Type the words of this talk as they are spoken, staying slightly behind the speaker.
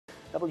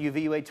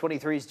WVUA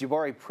 23's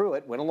Jabari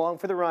Pruitt went along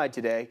for the ride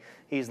today.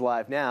 He's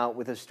live now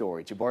with a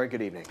story. Jabari,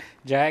 good evening.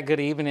 Jack, good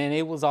evening.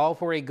 It was all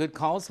for a good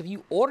cause. If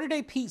you ordered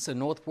a pizza,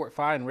 Northport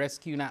Fire and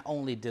Rescue not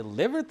only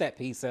delivered that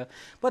pizza,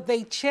 but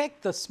they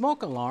checked the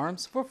smoke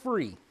alarms for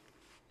free.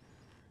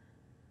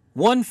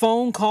 One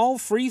phone call,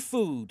 free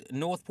food.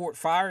 Northport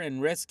Fire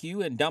and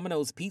Rescue and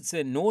Domino's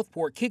Pizza in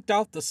Northport kicked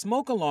off the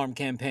smoke alarm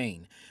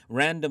campaign.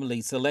 Randomly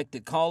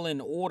selected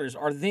call-in orders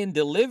are then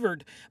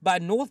delivered by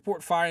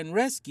Northport Fire and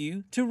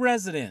Rescue to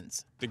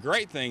residents. The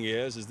great thing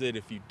is that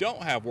if you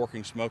don't have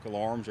working smoke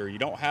alarms or you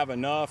don't have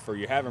enough or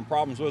you're having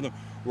problems with them,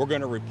 we're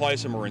going to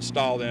replace them or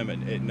install them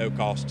at no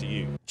cost to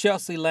you.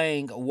 Chelsea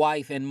Lang,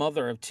 wife and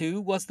mother of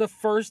two, was the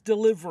first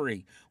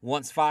delivery.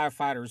 Once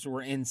firefighters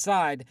were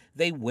inside,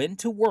 they went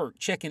to work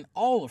checking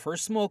all of her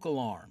smoke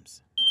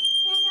alarms.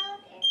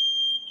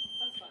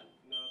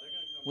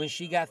 When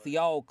she got the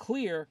all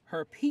clear,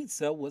 her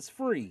pizza was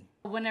free.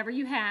 Whenever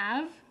you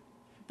have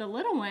the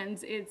little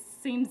ones, it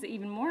seems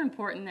even more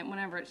important than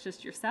whenever it's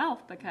just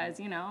yourself, because,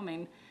 you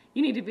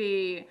need to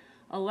be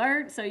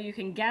alert so you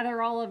can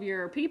gather all of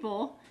your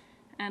people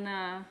and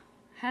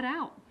head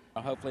out.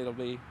 Hopefully it'll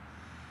be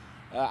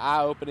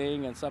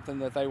eye-opening and something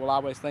that they will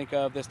always think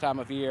of this time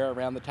of year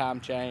around the time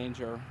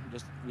change or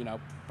just,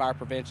 fire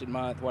prevention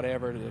month,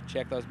 whatever, to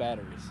check those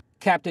batteries.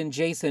 Captain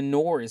Jason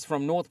Norris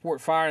from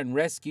Northport Fire and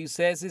Rescue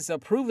says it's a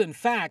proven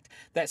fact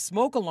that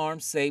smoke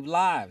alarms save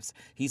lives.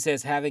 He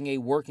says having a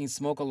working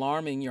smoke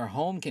alarm in your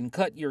home can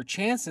cut your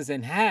chances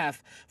in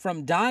half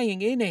from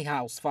dying in a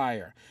house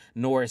fire.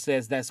 Norris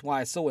says that's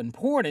why it's so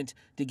important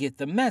to get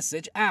the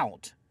message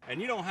out.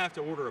 And you don't have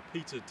to order a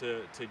pizza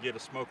to get a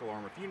smoke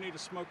alarm. If you need a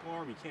smoke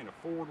alarm, you can't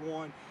afford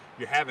one,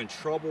 you're having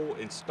trouble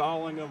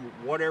installing them,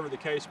 whatever the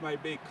case may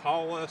be,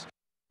 call us.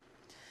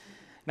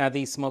 Now,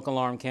 the smoke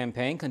alarm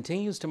campaign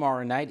continues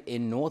tomorrow night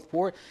in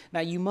Northport.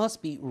 Now, you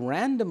must be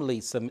randomly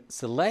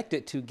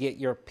selected to get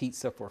your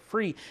pizza for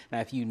free.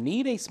 Now, if you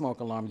need a smoke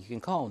alarm, you can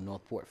call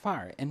Northport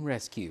Fire and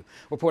Rescue.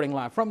 Reporting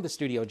live from the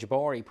studio,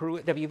 Jabari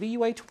Pruitt,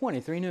 WVUA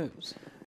 23 News.